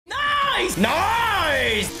Nice!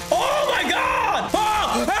 Nice! Oh my god!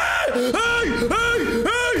 Oh, hey! Hey!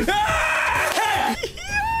 Hey! Hey!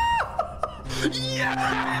 Yeah!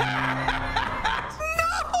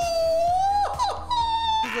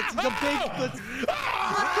 Let's go, baby. Let's go,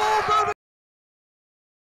 baby.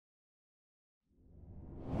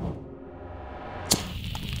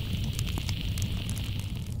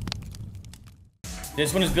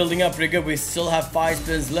 This one is building up pretty good. We still have 5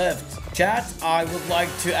 spins left. Chat, I would like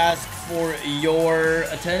to ask for your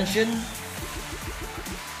attention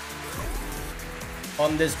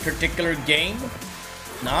on this particular game.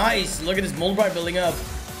 Nice. Look at this multiplier building up.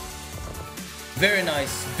 Very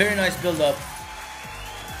nice. Very nice build up.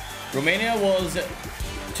 Romania was,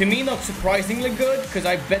 to me, not surprisingly good because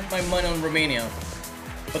I bet my money on Romania.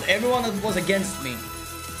 But everyone that was against me,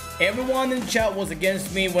 everyone in chat was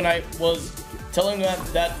against me when I was telling them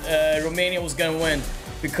that Romania was gonna win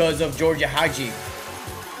because of Georgia Haji.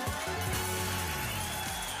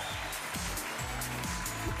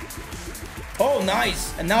 Oh,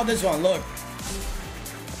 nice. And now this one, look.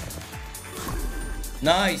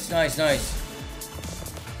 Nice, nice, nice.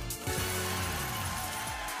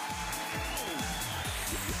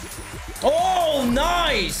 Oh,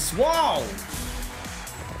 nice. Wow.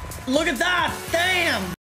 Look at that.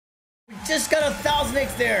 Damn. We just got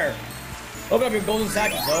 1,000x there. Open up your golden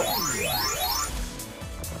sack, though.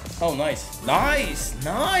 Oh, nice. Nice.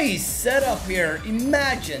 Nice setup here.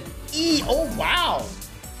 Imagine. Oh, wow.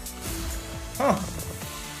 Huh.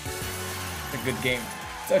 It's a good game.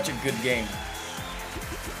 Such a good game.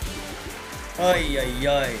 Ay, ay,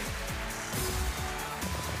 ay.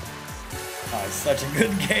 Oh, it's such a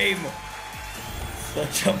good game.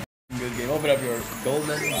 Such a good game. Open up your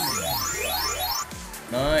golden.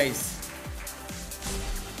 Nice.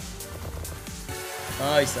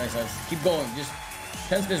 Nice, nice, nice. Keep going. Just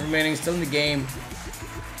 10 spins remaining. Still in the game.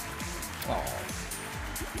 Oh.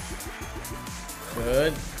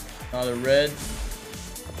 Good. Another red.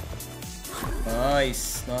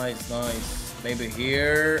 Nice, nice, nice. Maybe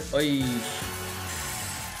here. Oy.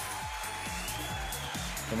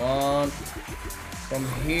 Come on. From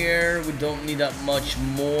here, we don't need that much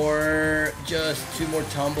more. Just 2 more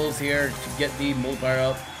tumbles here to get the multiplier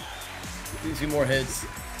up. 2 more hits.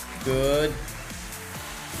 Good.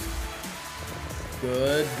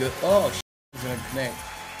 Good, good. Oh, it's gonna connect.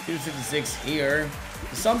 256 here.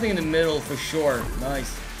 There's something in the middle for sure.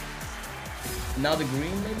 Nice. Now the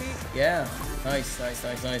green, maybe? Yeah. Nice, nice,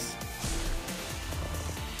 nice, nice.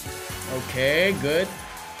 Okay, good.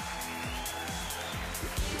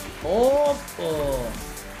 Oh,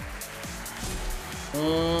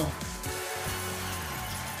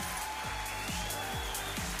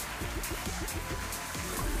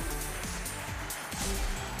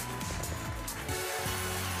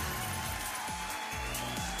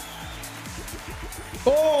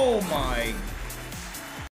 oh my.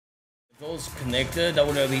 If those connected, that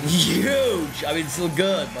would have been huge. I mean, it's still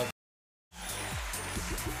good, but.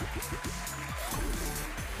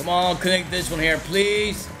 Come on, connect this one here,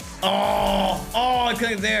 please. Oh, I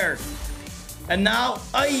connected there. And now,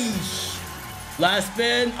 last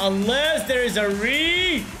spin, unless there is a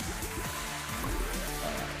re.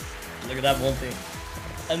 Look at that multi.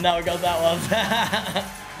 And now we got that one.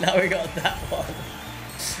 Now we got that one.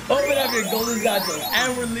 Open up your golden satchel,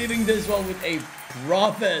 and we're leaving this one with a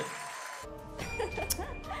profit.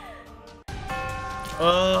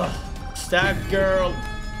 Stack girl.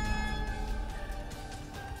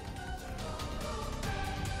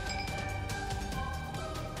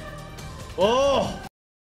 Oh!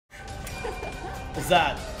 What's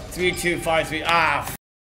that? 3, 2, 5, 3. Ah!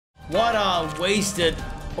 What a wasted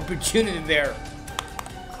opportunity there.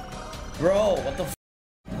 Bro, what the f?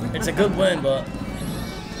 It's a good win, but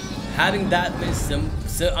having that many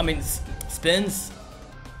spins.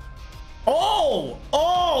 Oh!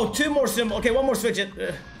 2 more sim. Okay, 1 more switch.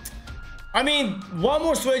 I mean, 1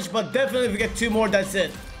 more switch, but definitely if we get 2 more, that's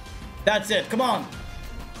it. That's it. Come on.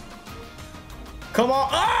 Come on.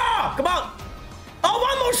 Ah! Come on. Oh,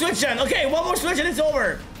 1 more switch then. Okay, 1 more switch and it's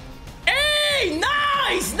over. Hey,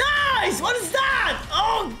 nice, nice. What is that?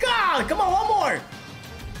 Oh, God. Come on, 1 more.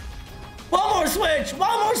 1 more switch.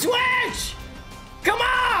 1 more switch. Come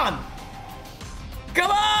on.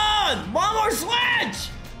 Come on. 1 more switch.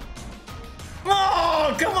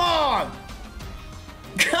 Oh, come on.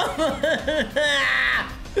 Come on.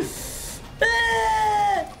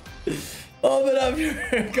 Open up your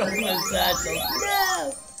golden satchel.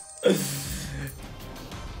 No.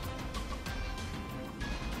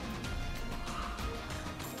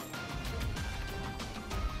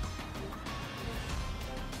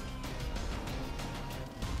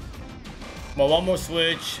 Come on, one more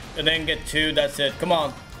switch, and then get 2. That's it. Come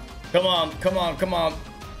on. Come on, come on, come on.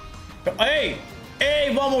 Hey!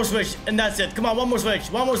 Hey, one more switch, and that's it. Come on, one more switch.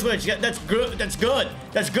 One more switch. Yeah, that's good. That's good.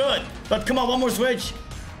 That's good. But come on, one more switch.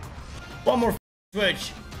 One more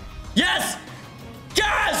switch. Yes!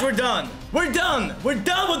 Yes! We're done. We're done. We're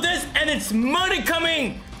done with this, and it's money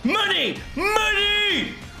coming. Money!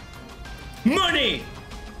 Money! Money!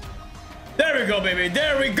 There we go, baby.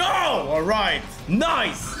 There we go. All right.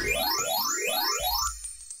 Nice.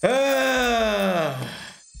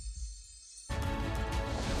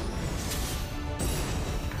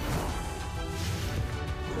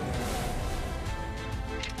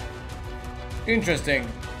 Interesting.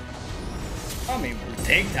 I mean, we'll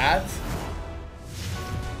take that.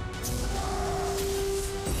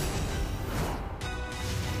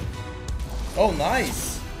 Oh,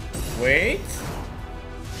 nice. Wait.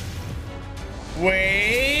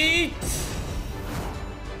 Wait.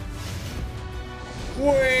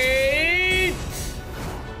 Wait.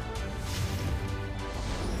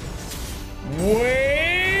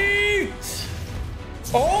 Wait.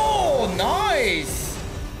 Oh, nice.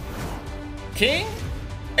 King.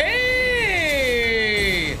 Hey.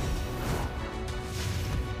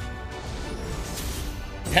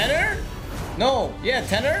 Tenor? No. Yeah,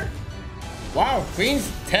 tenor. Wow,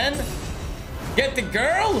 Queen's 10. Get the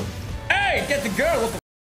girl? Hey, get the girl. What the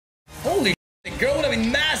holy shit, the girl would have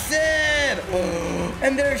been massive. Oh,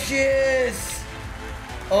 and there she is.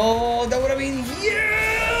 Oh, that would have been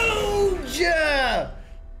huge.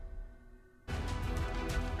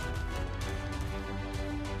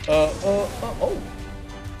 Oh.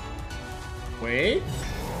 Wait.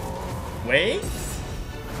 Wait.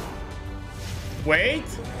 Wait.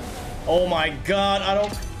 Oh my god, I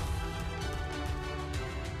don't.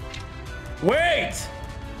 Wait!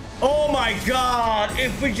 Oh my god!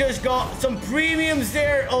 If we just got some premiums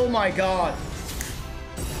there, oh my god!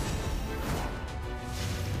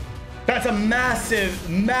 That's a massive,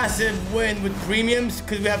 massive win with premiums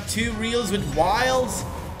because we have 2 reels with wilds.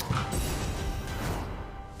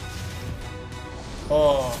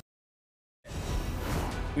 Oh.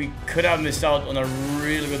 We could have missed out on a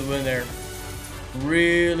really good win there.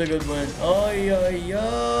 Really good win. Ay, ay,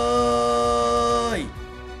 ay.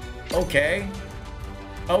 Okay.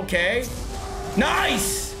 Okay.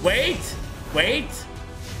 Nice! Wait. Wait.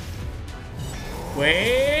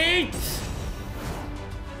 Wait.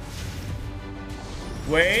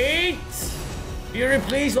 Wait. Fury,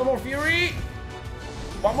 please. One more Fury.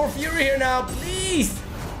 One more Fury here now. Please.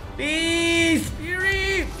 Please.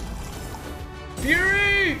 Fury.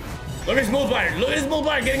 Fury. Look at his multiplier. Look at his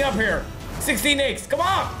multiplier getting up here. 16x. Come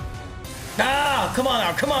on. Ah, come on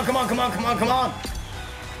now. Come on, come on, come on, come on, come on.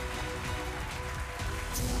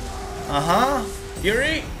 Uh-huh.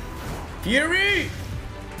 Fury. Fury.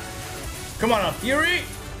 Come on now, Fury.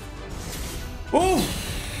 Ooh.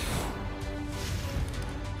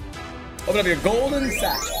 Open up your golden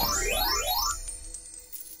sack.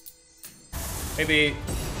 Maybe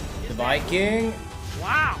the Viking.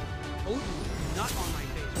 Wow. Oh, not on my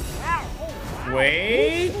face. Wow. Oh, wow.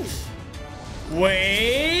 Wait.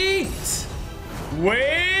 Wait.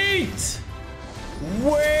 Wait.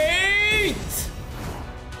 Wait.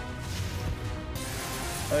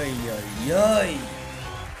 Ay, ay, ay.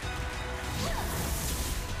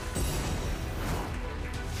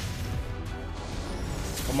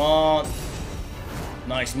 Come on.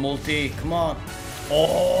 Nice multi. Come on.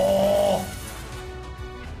 Oh.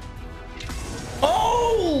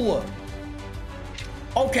 Oh.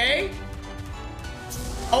 Okay.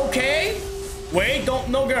 Okay. Wait, don't.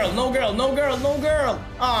 No girl. No girl. No girl. No girl.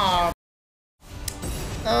 Ah.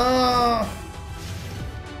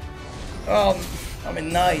 I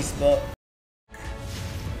mean, nice, but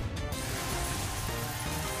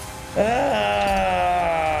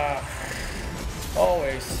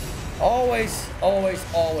always, always, always,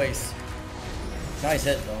 always. Nice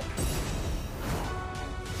hit though.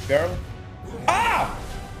 Girl. Ah!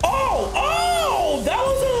 Oh! Oh! That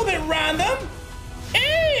was a little bit random.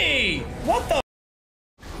 Hey! What the?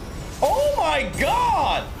 Oh my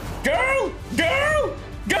God! Girl! Girl!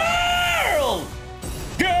 Girl!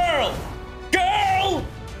 Girl! Girl!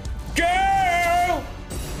 Girl!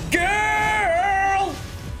 Girl!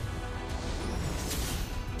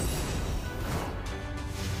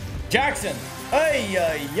 Jackson. Ay,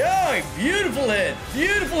 ay, ay. Beautiful hit.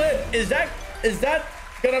 Beautiful hit. Is that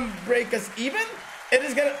gonna break us even? It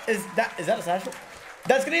is gonna. Is that a satchel?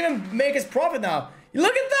 That's gonna even make us profit now.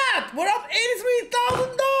 Look at that. We're up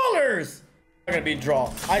 $83,000. Not gonna be a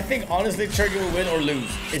draw. I think honestly Turkey will win or lose.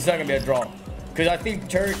 It's not gonna be a draw. Because I think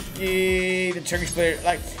Turkey, the Turkish player,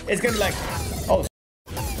 like, it's gonna be like, oh,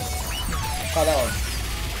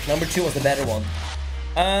 Number 2 was the better one.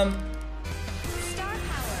 Star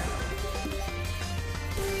power.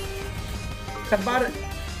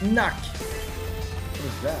 Tabarnak. What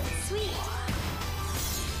is that? Sweet.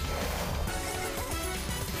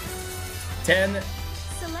 10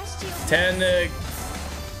 Celestial.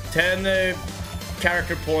 10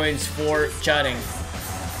 character points for chatting.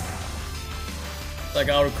 Like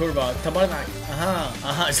our kurva. Tabarnak.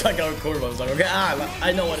 Aha. It's like our kurva. It's like, okay,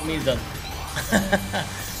 I know what it means then.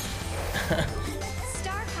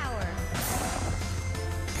 Star power.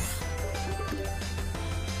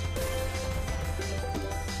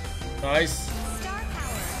 Nice. Star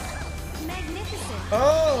power. Magnificent.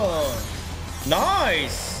 Oh,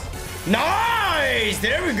 nice. Nice.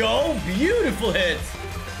 There we go. Beautiful hit.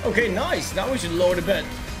 Okay, nice. Now we should lower the bet.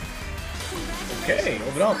 Okay,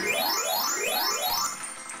 open up.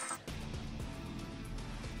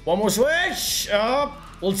 One more switch.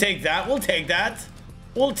 We'll take that. We'll take that.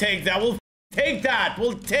 We'll take that. We'll take that.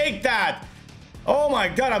 We'll take that. Oh my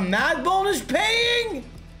god, a mad bonus paying?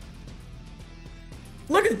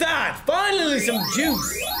 Look at that. Finally some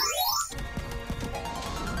juice.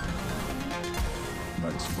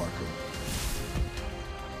 Nice, Marco.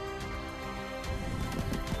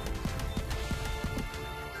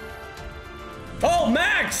 Oh,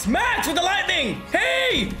 Max! Max with the lightning!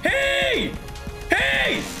 Hey! Hey!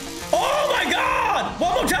 Hey! Oh my god!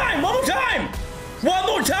 One more time! One more time! One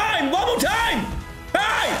more time! One more time!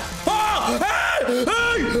 Hey! Oh! Hey!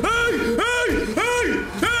 Hey! Hey! Hey!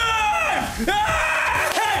 Hey! Hey!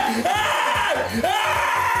 Hey! Hey!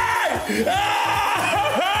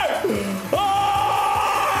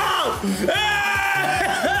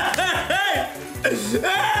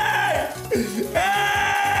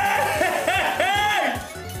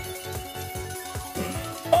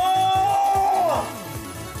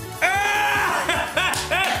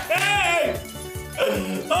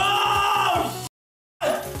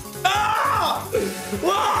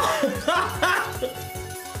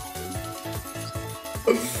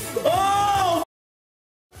 Oh!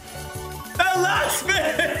 The last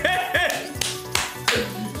minute!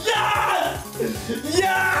 Yes!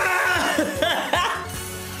 Yes!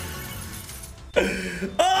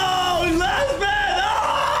 Oh, last minute!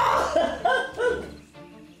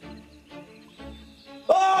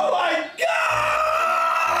 Oh! Oh my god!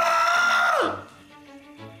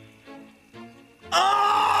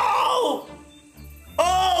 Oh!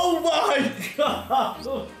 Oh my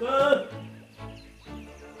god!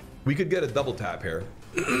 We could get a double tap here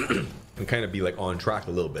and kind of be like on track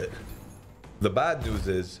a little bit. The bad news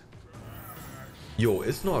is, yo,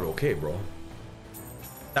 it's not okay, bro.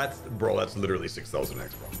 That's literally 6,000x,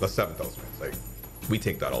 bro. That's 7,000x. Like, we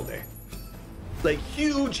take that all day. Like,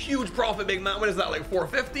 huge profit, big man. What is that, like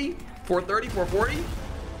 450, 430, 440?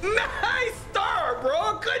 Nice star,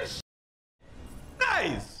 bro. Good sh.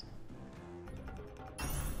 Nice.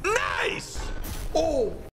 Nice.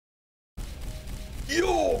 Oh.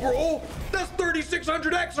 Yo, bro, that's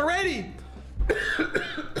 3,600x already.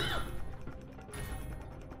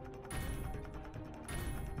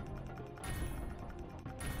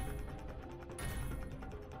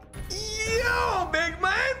 Yo, big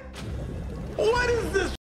man, what is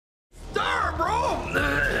this star, bro?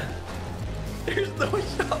 There's no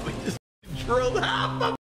shot. We just drilled half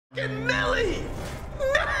a fucking Nelly.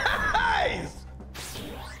 Nice.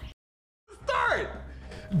 Start.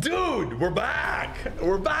 Dude, we're back.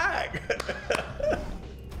 We're back.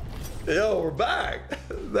 Yo, we're back.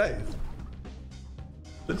 Nice.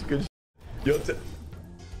 That's good. Yo,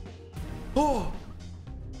 oh,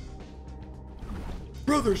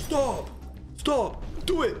 brother, stop. Stop.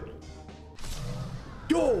 Do it.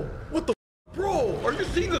 Yo, what the bro? Are you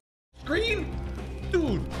seeing the screen?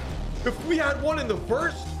 Dude, if we had one in the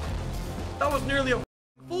first, that was nearly a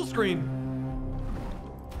full screen.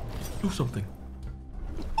 Do something.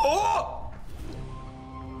 Oh!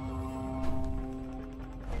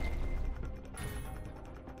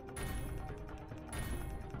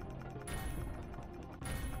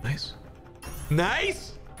 Nice.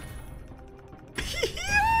 Nice!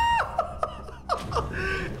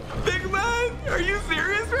 Big man, are you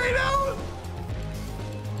serious right now?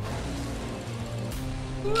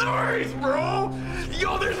 Nice, bro!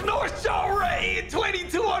 Yo, there's no show rate!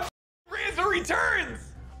 22 on razor returns!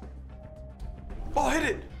 Oh, hit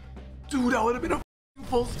it! Dude, that would have been a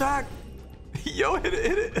full stack. Yo, hit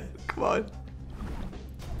it. Come on.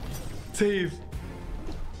 Save.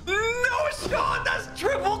 No shot! That's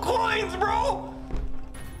triple coins, bro!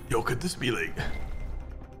 Yo, could this be like...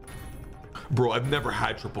 Bro, I've never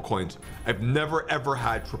had triple coins. I've never, ever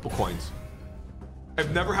had triple coins.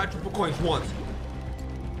 I've never had triple coins once.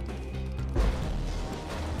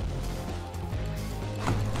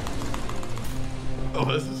 Oh,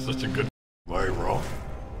 this is such a good fight, bro.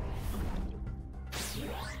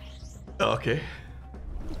 Okay.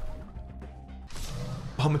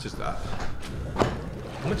 How much is that?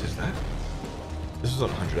 How much is that? This is on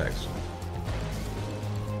 100x.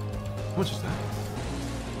 How much is that?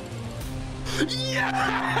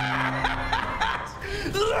 Yes!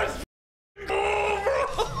 Let's go, bro!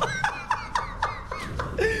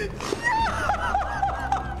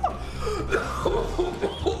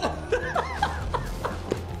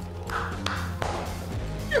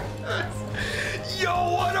 Yo,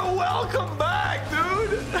 what a welcome back,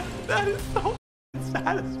 dude! That is so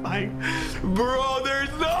satisfying. Bro,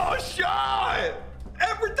 there's no shot!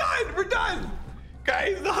 And we're done! We're done!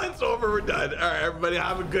 Guys, the hunt's over. We're done. All right, everybody,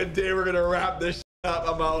 have a good day. We're gonna wrap this shit up.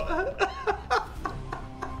 I'm out.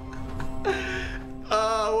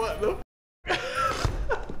 What the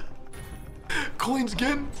coins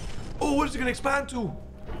again? Oh, what is it gonna expand to?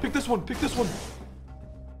 Pick this one. Pick this one.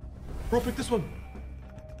 Bro, pick this one.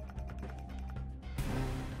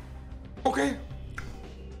 Okay.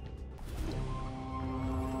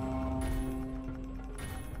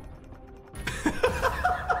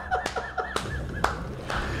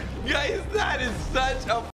 Guys, that is such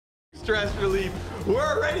a stress relief.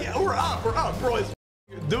 We're up, bro.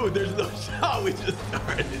 Dude, there's no shot. We just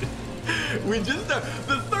started. We just started.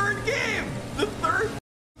 The third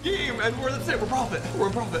game, and that's it. We're profit. We're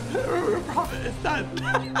profit. We're profit. It's done.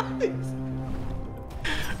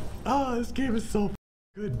 Oh, this game is so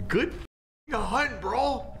good. Good hunt,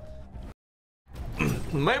 bro.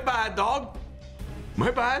 My bad, dog. My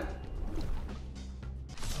bad.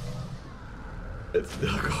 It's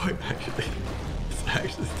still going, actually. It's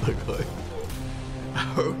actually still going.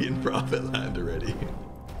 How are we in profit land already?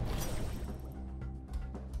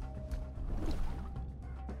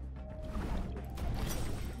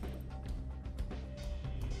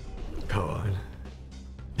 Come on.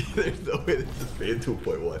 There's no way this is paying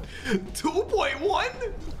 2.1.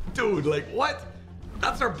 2.1? Dude, like what?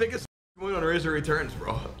 That's our biggest win on razor returns,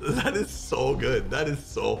 bro. That is so good. That is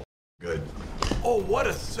so good. Oh, what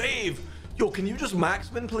a save. Yo, can you just max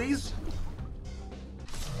spin, please?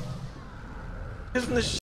 Isn't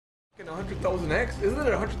this 100,000x? Isn't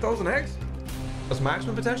it 100,000x? That's max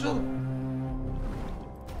spin potential?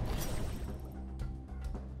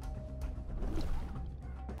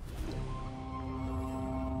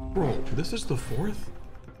 Bro, this is the fourth?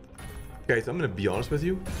 Guys, I'm gonna be honest with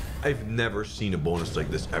you. I've never seen a bonus like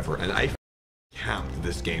this ever, and I camped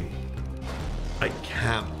this game. I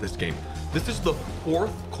camped this game. This is the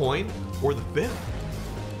fourth coin or the fifth?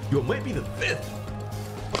 Yo, it might be the fifth.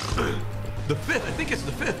 The fifth. I think it's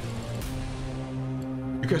the fifth.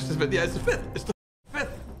 You guys just yeah, it's the fifth. It's the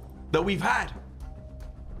fifth that we've had.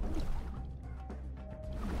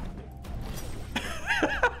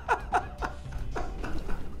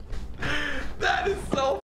 That is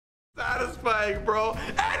so satisfying, bro.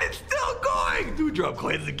 And it's still going. Do drop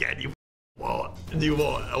coins again. You won't. You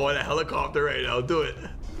won't. I want a helicopter right now. Do it.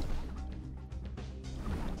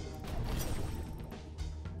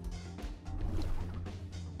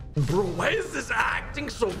 Bro, why is this acting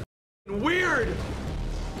so weird?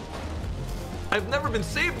 I've never been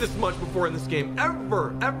saved this much before in this game.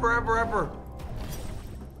 Ever.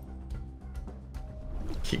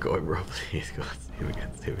 Keep going, bro. Please go. Save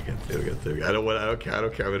again. I don't care.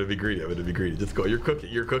 I'm gonna be greedy. Just go.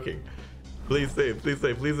 You're cooking. Please save.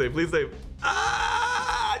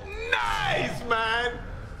 Ah, nice, man.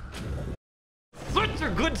 Such a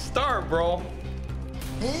good start, bro.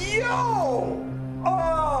 Yo.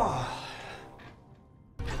 Oh.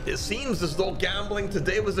 It seems as though gambling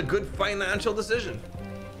today was a good financial decision.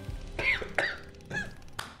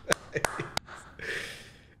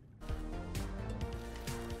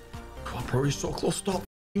 Come on, bro, you're so close. Stop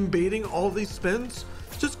baiting all these spins.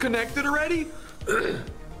 Just connected already.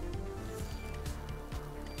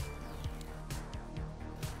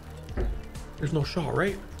 There's no shot,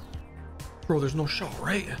 right? Bro, there's no shot,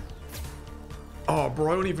 right? Oh,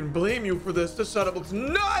 bro, I don't even blame you for this. This setup looks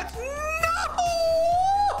nuts. No!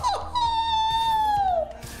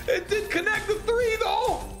 It did connect the 3,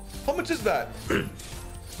 though. How much is that?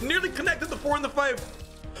 Nearly connected the 4 and the 5.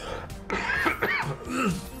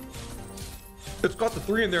 It's got the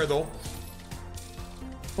 3 in there, though.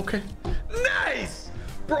 Okay. Nice!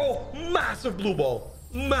 Bro, massive blue ball.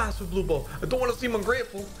 I don't want to seem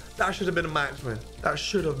ungrateful. That should have been a max win.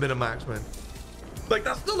 Like,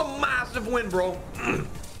 that's still a massive win, bro. Man,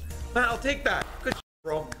 I'll take that. Good shit,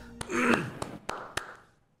 bro.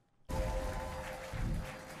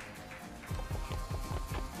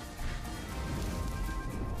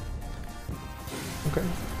 Okay.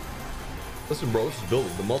 Listen, bro, this is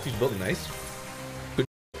building. The multi's building nice.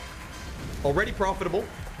 Already profitable.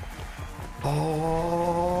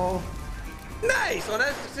 Oh, nice. Oh,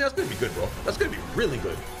 that's gonna be good, bro. That's gonna be really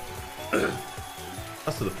good.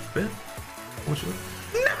 That's to the fifth.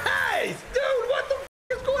 Nice, dude. What the f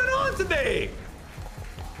is going on today?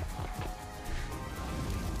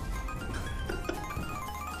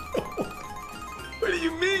 What do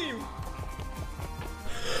you mean?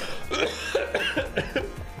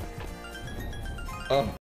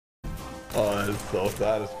 Oh, that's so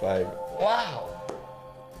satisfying. Wow.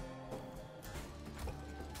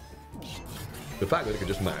 The fact that it could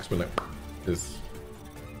just max when is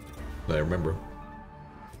I remember.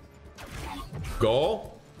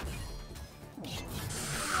 Go.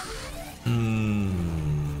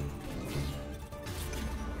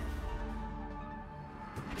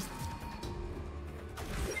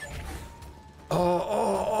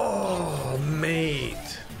 Oh,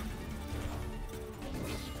 mate.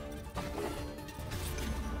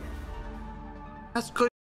 That's good,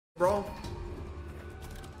 bro.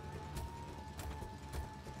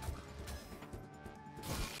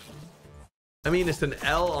 I mean, it's an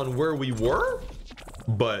L on where we were,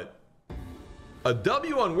 but a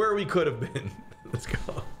W on where we could have been. Let's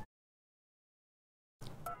go.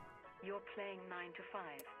 You're playing 9 to 5.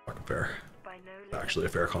 Fucking fair. By no Actually, a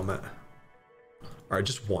fair comment. All right,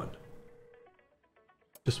 just one.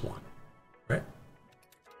 Just one, right?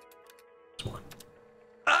 Just one.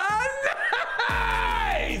 Ah,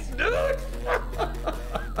 nice, dude.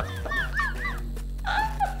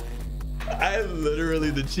 I'm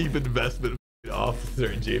literally the chief investment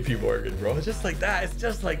officer in JP Morgan, bro. It's just like that. It's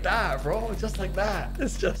just like that, bro. It's just like that.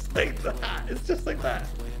 It's just like that. It's just like that.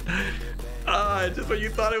 Just when you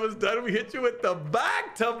thought it was done, we hit you with the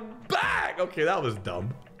back to back. Okay, that was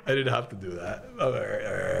dumb. I didn't have to do that. All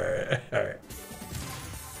right, all right.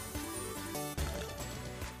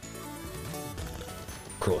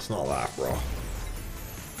 Cool, let's not laugh, bro.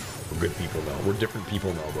 We're good people now. We're different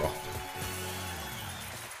people now, bro.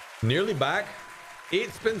 Nearly back.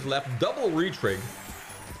 8 spins left. Double retrig.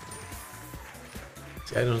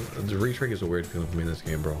 See, I don't. The retrig is a weird feeling for me in this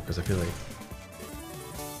game, bro. Because I feel like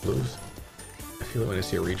lose. I feel like when I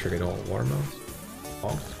see a retrig, I don't want watermelons.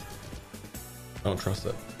 Almost. I don't trust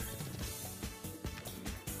it.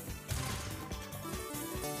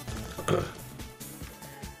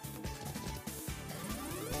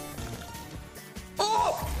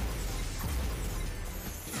 Oh!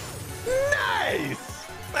 Nice!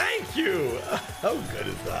 Thank you! How good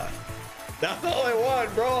is that? That's all I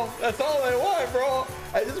want, bro. That's all I want, bro.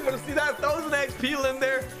 I just want to see that 1000x peel in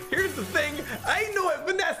there. Here's the thing. I know it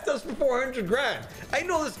finessed us for 400 grand. I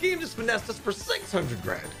know this game just finessed us for 600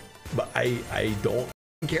 grand. But I don't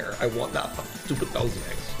care. I want that fucking stupid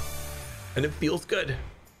 1000x. And it feels good.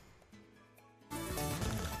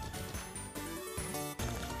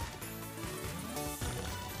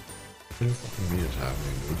 What the fucking mean is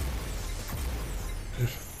happening, dude?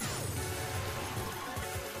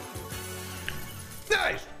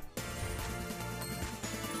 Nice!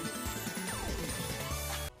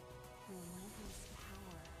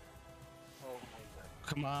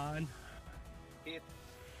 Come on.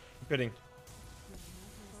 Fitting.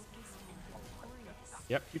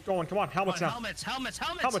 Yep, keep going. Come on, helmets now. Helmets.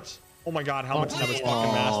 Oh my god, helmets never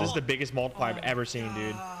fucking mass. This is the biggest multiplier I've ever seen,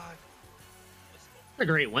 dude. A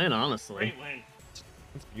great win, honestly. Great win.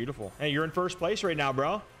 That's beautiful. Hey, you're in first place right now,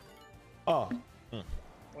 bro. Oh.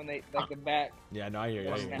 When they like the back. Yeah, no, I hear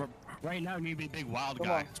you. Right now, you need to be a big wild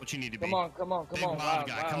guy. That's what you need to be. Come on. Big wild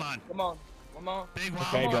guy. Come on. Big wild.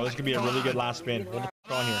 Okay, bro, this could be a really good last spin. We'll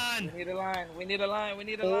go on here. We need a line.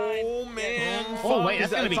 Oh man. Oh wait,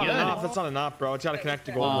 that's gonna be good. That's not enough, bro. It's gotta connect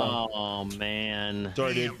to gold one. Oh man.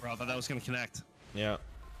 Sorry, dude. Bro, I thought that was gonna connect. Yeah.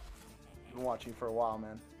 Been watching for a while,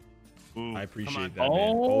 man. Ooh, I appreciate that, man.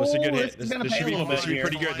 Oh, it's a good hit. This should be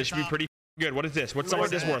pretty good. This should be pretty good. What is this? What's some of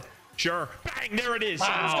this worth? Sure. Bang! There it is.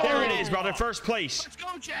 Wow. There it is, brother. First place. Let's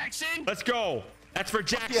go, Jackson. Let's go. That's for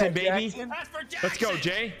Jackson, baby. Jackson. That's for Jackson. Let's go,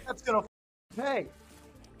 Jay. That's gonna pay.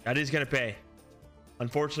 That is gonna pay.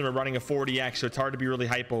 Unfortunately, we're running a 40x, so it's hard to be really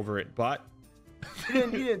hype over it. But You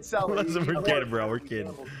didn't sell it. listen, we're kidding, bro. We're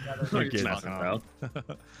kidding. We're kidding. Bro.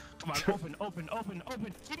 Come on, open.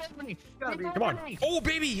 Keep opening. Come on. Oh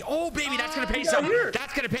baby. That's gonna pay some.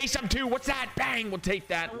 That's gonna pay some too. What's that? Bang. We'll take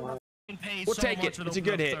that. We'll take it. It's a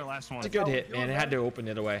good hit. It's a good hit, man. It had to open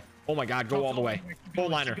it away. Oh my god, go all the way. Full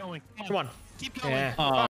liner. Come on. Keep going.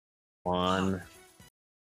 Yeah. One.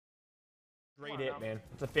 Great hit, man.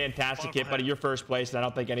 It's a fantastic hit, buddy. You're first place, and I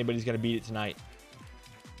don't think anybody's gonna beat it tonight.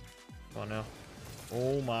 Come on now.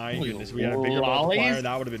 Oh my goodness. We had a bigger multiplier.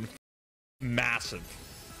 That would have been massive.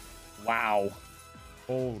 Wow.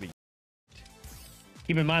 Holy.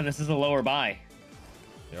 Keep in mind, this is a lower buy.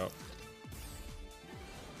 Yep.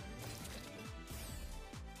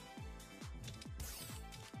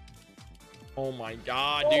 Oh my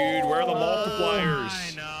god, dude. Where are the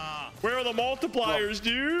multipliers? Where are the multipliers,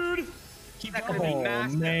 dude? Keep that gonna be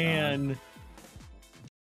massive. Man.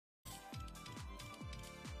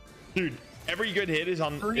 Dude, every good hit is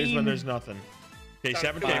when there's nothing. Okay,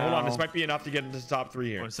 7K. Hold on. This might be enough to get into the top 3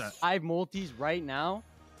 here. What's that? I have multis right now.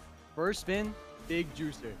 First spin, big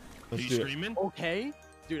juicer. Let's Are you do it. streaming? Okay,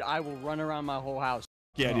 dude, I will run around my whole house.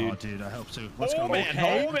 Yeah, dude. Oh, dude, I hope so. Let's Oh, go. man.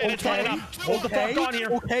 Oh, man. It's running up. Hold the fuck on here.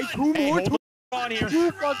 Okay, two more. Hey, hold the fuck on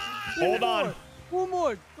here. Hold on. Two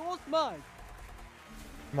more. Don't mine.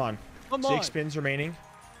 Come on. Come 6 on. spins remaining.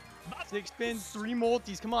 6 spins, 3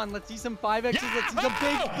 multis. Come on, let's see some 5Xs.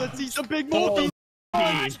 Yeah! Let's see some big multis.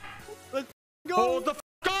 Let's go. Hold the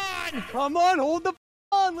fuck on. Come on, hold the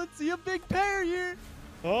on. Let's see a big pair here.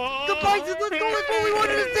 Oh. The prices, let's go. That's what we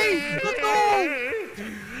wanted to see. Let's go.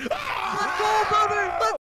 Let's go, brother.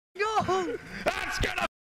 Let's go. That's gonna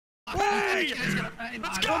Hey.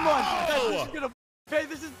 Let's go. Come on. This is gonna pay.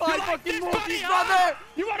 This is 5 You like fucking this, multis, buddy, brother. huh?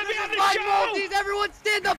 You want to be on the 5 show? multis. Everyone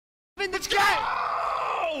stand up in the chat.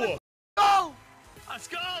 Go. Go. Let's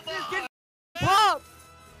go, Just boy. get pop.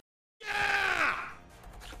 Yeah.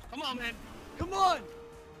 Come on, man. Come on.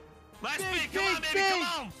 Last Big, spin. Come on, big, baby. big.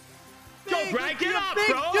 Come on. Go, Greg. Get up,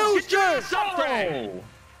 Big bro. Get your juicer. ass up, Greg.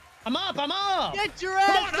 I'm up. I'm up. Get your Come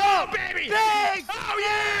ass on, up. oh, baby. Big. Oh,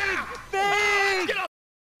 yeah. Big. Get up.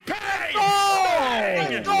 Pay.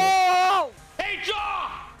 Let's go. Hey,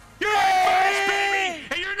 Jaw. You're at first, baby.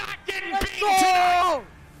 And you're not getting Let's beaten tonight. go.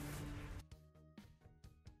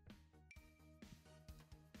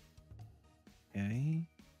 Okay.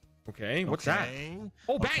 Okay, what's that? Okay.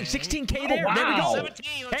 Oh, bang, Okay. 16K Oh, there. There we wow. go.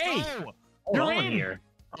 17. Let's Hey. go. Hold You're on in. here.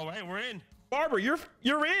 Oh, hey, we're in. Barber, you're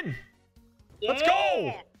in. Let's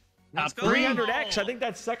go. Let's go. 300X. I think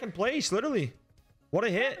that's second place, literally. What a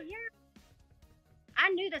hit. I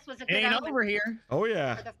knew this was a good Ain't omen. over here. Oh,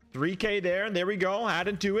 yeah. 3K there. There we go.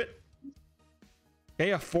 Adding to it.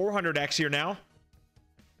 Okay, a 400X here now.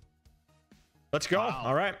 Let's go. Wow.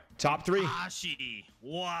 All right. Top 3. Ashi.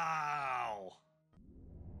 Wow.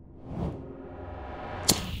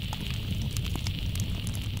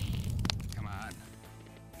 Come on.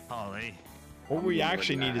 Holy. What we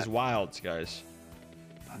actually need is wilds, guys.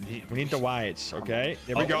 We need the wilds, okay?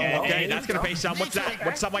 There we go. Okay. Okay, that's going to pay some. What's that?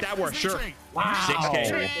 What's something like that worth? Sure. Wow.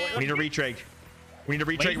 6K. We need a retrade. We need a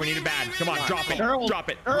retrade. We need it bad. Come on, drop it. Drop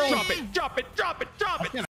it. Drop it. Drop it. Drop it.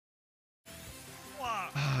 Drop it. Wow.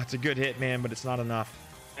 Ah, it's a good hit, man, but it's not enough.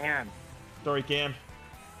 Man. Sorry, Cam.